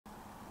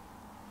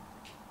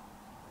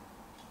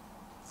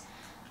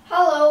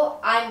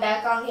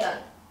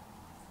백강현.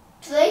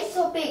 Today's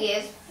topic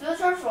is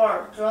Future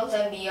for Drones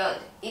and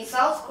Beyond. Is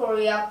South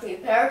Korea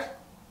prepared?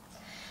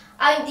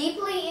 I'm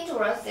deeply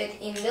interested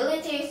in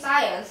military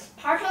science,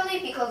 partially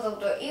because of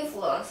the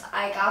influence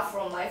I got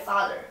from my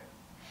father.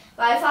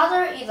 My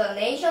father is a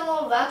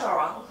national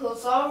veteran who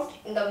served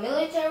in the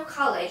military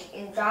college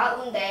in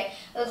Jaeundae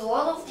as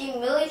one of the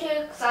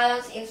military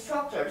science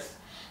instructors,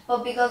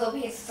 but because of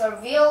his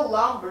severe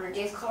lumbar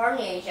disc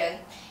herniation,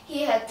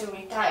 he had to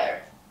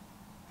retire.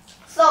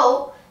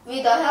 So,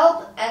 with the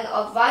help and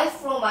advice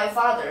from my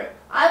father,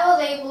 I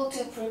was able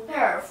to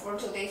prepare for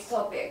today's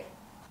topic.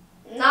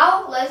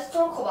 Now, let's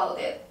talk about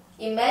it.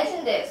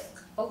 Imagine this.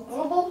 A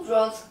group of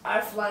drones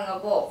are flying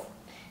above.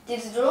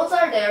 These drones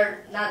are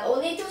there not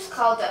only to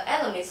scout the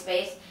enemy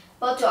space,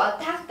 but to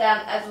attack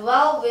them as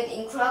well with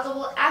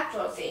incredible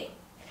accuracy.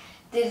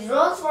 These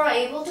drones were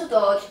able to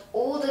dodge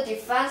all the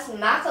defense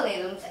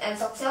mechanisms and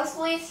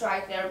successfully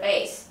strike their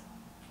base.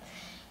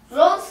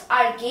 Drones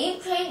are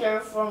game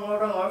changers for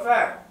modern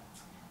warfare.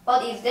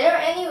 But is there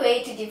any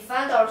way to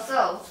defend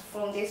ourselves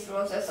from these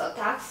drones'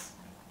 attacks?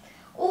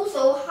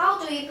 Also, how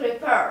do we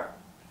prepare?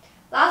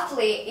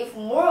 Lastly, if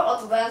more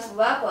advanced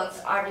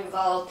weapons are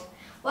developed,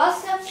 what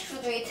steps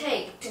should we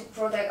take to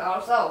protect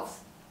ourselves?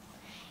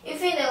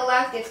 If we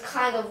neglect this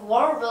kind of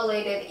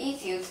war-related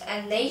issues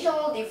and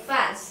national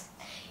defense,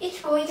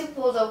 it's going to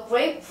pose a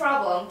great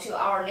problem to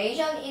our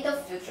nation in the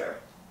future.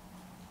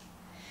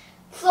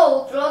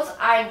 So, drones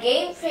are a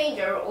game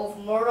changer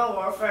of modern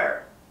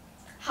warfare.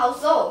 How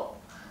so?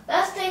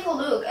 Let's take a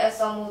look at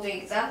some of the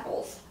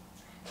examples.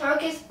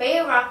 Turkey's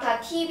Bayraktar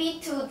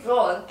TB2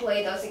 drone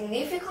played a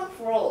significant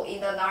role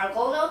in the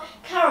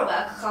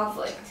Nagorno-Karabakh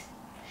conflict.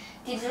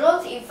 The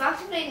drones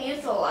effectively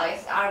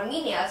neutralized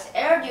Armenia's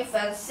air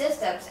defense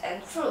systems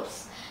and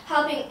troops,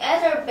 helping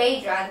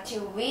Azerbaijan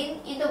to win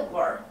in the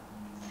war.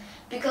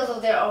 Because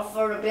of their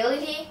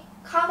affordability,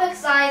 compact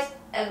size,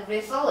 and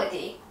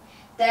versatility,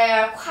 they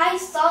are quite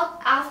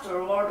sought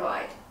after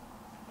worldwide.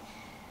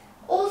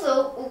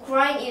 Also,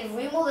 Ukraine is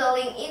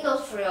remodeling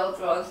industrial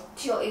drones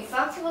to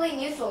effectively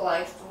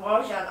neutralize the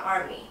Russian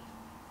army.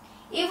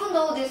 Even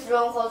though this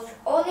drone costs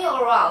only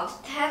around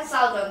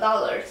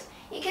 $10,000,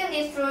 it can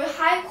destroy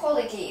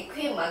high-quality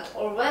equipment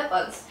or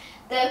weapons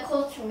that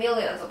cost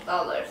millions of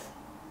dollars.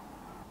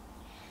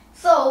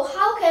 So,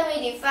 how can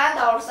we defend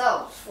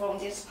ourselves from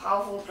these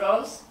powerful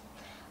drones?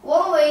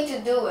 One way to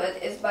do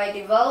it is by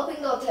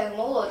developing the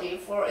technology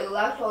for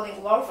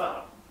electronic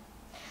warfare.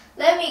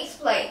 Let me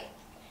explain.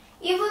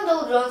 Even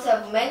though drones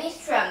have many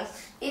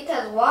strengths, it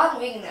has one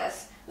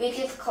weakness, which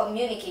is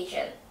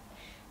communication.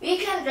 We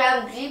can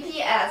jam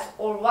GPS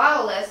or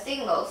wireless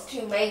signals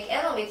to make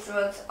enemy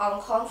drones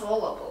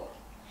uncontrollable.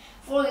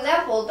 For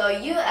example, the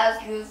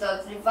US used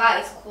a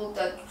device called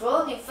the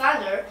Drone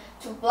Defender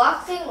to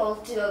block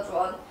signals to the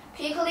drone,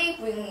 quickly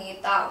bringing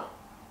it down.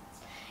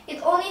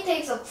 It only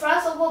takes a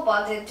press of a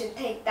button to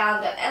take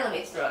down the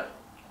enemy drone.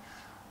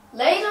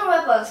 Laser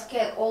weapons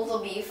can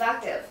also be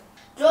effective.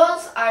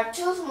 Drones are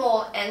too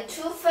small and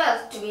too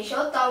fast to be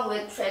shot down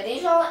with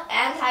traditional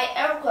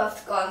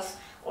anti-aircraft guns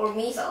or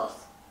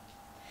missiles.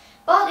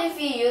 But if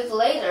we use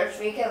lasers,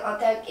 we can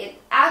attack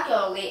it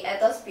accurately at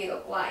the speed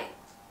of light.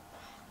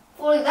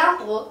 For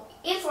example,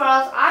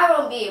 Israel's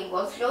Iron Beam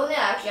was shown in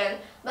action,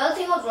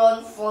 melting a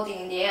drone floating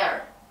in the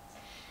air.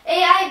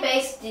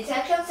 AI-based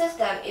detection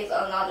system is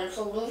another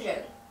solution.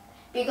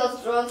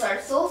 Because drones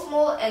are so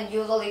small and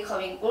usually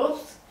come in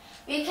groups,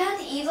 we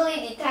can't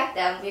easily detect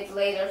them with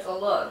lasers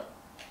alone.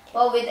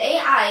 But with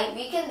AI,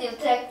 we can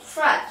detect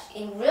threats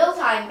in real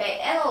time by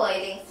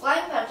analyzing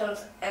flying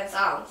patterns and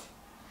sounds.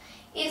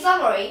 In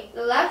summary,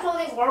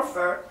 electronic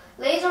warfare,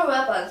 laser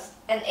weapons,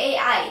 and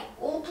AI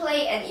all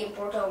play an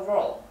important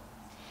role.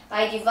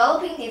 By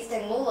developing these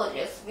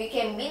technologies, we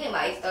can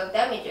minimize the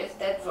damages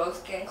that drones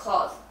can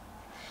cause.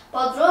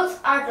 But drones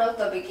are just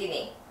the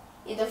beginning.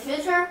 In the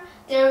future,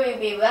 there will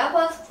be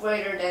weapons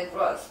greater than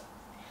drones.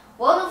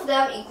 One of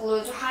them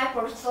includes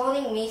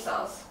hypersonic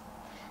missiles.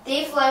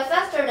 They fly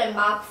faster than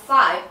Mach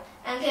 5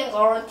 and can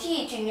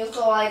guarantee to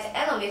neutralize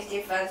enemy's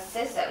defense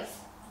systems.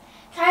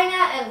 China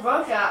and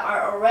Russia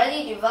are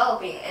already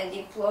developing and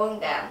deploying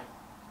them.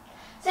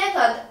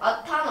 Second,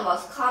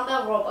 autonomous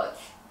combat robots.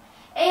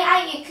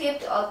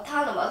 AI-equipped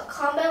autonomous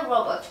combat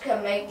robots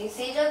can make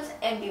decisions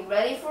and be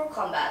ready for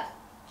combat.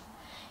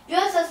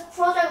 US's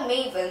Project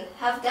Maven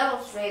have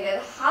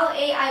demonstrated how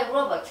AI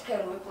robots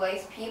can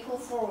replace people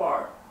for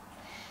war.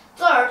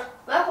 Third,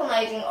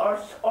 weaponizing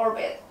Earth's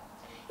orbit.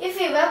 If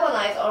we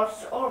weaponize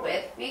Earth's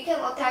orbit, we can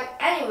attack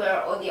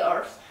anywhere on the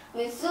Earth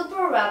with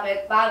super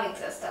rapid bombing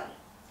system.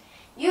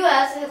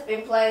 US has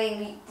been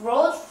planning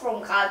roads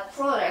from God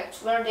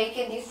projects where they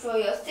can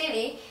destroy a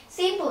city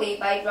simply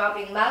by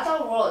dropping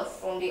metal roads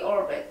from the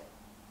orbit.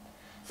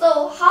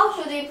 So how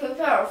should we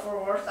prepare for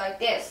wars like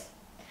this?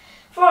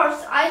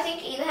 First, I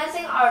think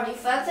enhancing our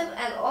defensive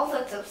and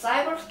offensive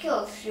cyber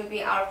skills should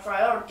be our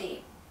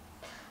priority.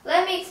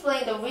 Let me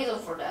explain the reason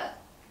for that.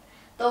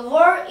 The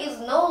war is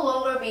no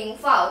longer being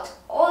fought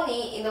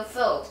only in the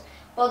field,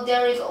 but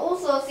there is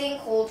also a thing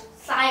called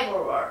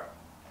cyber war.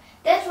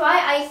 That's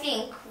why I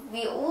think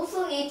we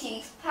also need to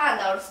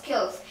expand our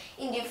skills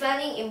in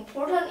defending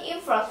important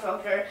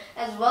infrastructure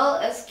as well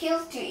as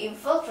skills to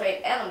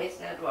infiltrate enemies'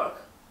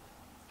 network.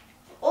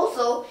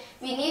 Also,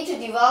 we need to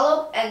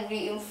develop and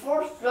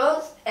reinforce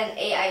drones and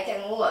AI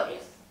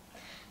technologies.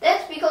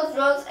 That's because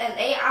drones and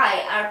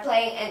AI are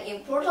playing an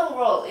important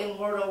role in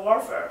modern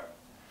warfare.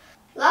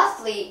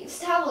 Lastly,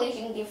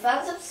 establishing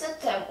defensive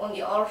systems on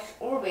the Earth's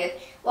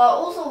orbit while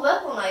also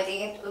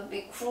weaponizing it would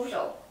be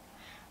crucial.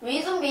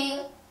 Reason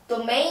being,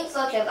 domains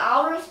such as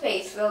outer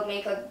space will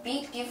make a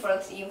big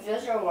difference in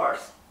future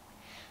wars.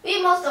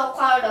 We must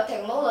acquire the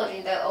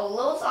technology that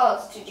allows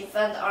us to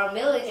defend our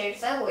military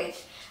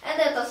satellites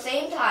and at the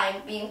same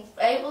time being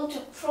able to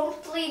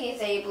promptly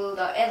disable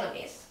the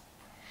enemies.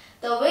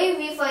 The way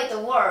we fight the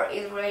war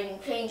is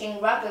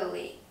changing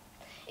rapidly.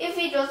 If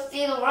we just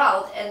sit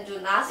around and do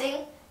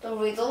nothing, the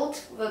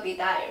result will be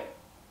dire.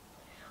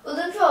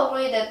 Wouldn't you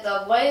agree that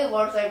the way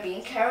wars are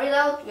being carried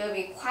out will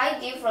be quite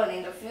different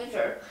in the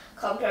future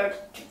compared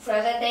to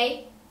present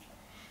day?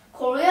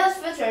 Korea's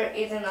future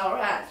is in our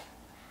hands.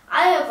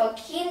 I have a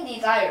keen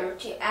desire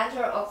to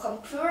enter a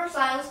computer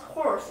science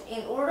course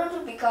in order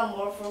to become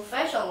more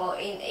professional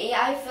in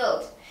AI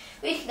field,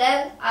 which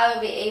then I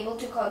will be able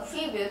to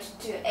contribute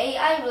to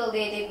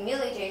AI-related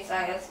military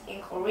science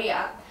in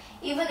Korea,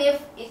 even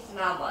if it's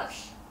not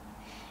much.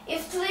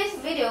 If today's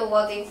video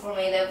was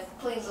informative,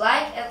 please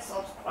like and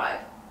subscribe.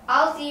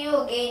 I'll see you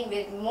again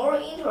with more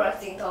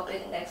interesting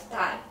topics next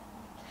time.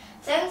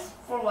 Thanks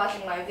for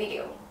watching my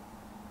video.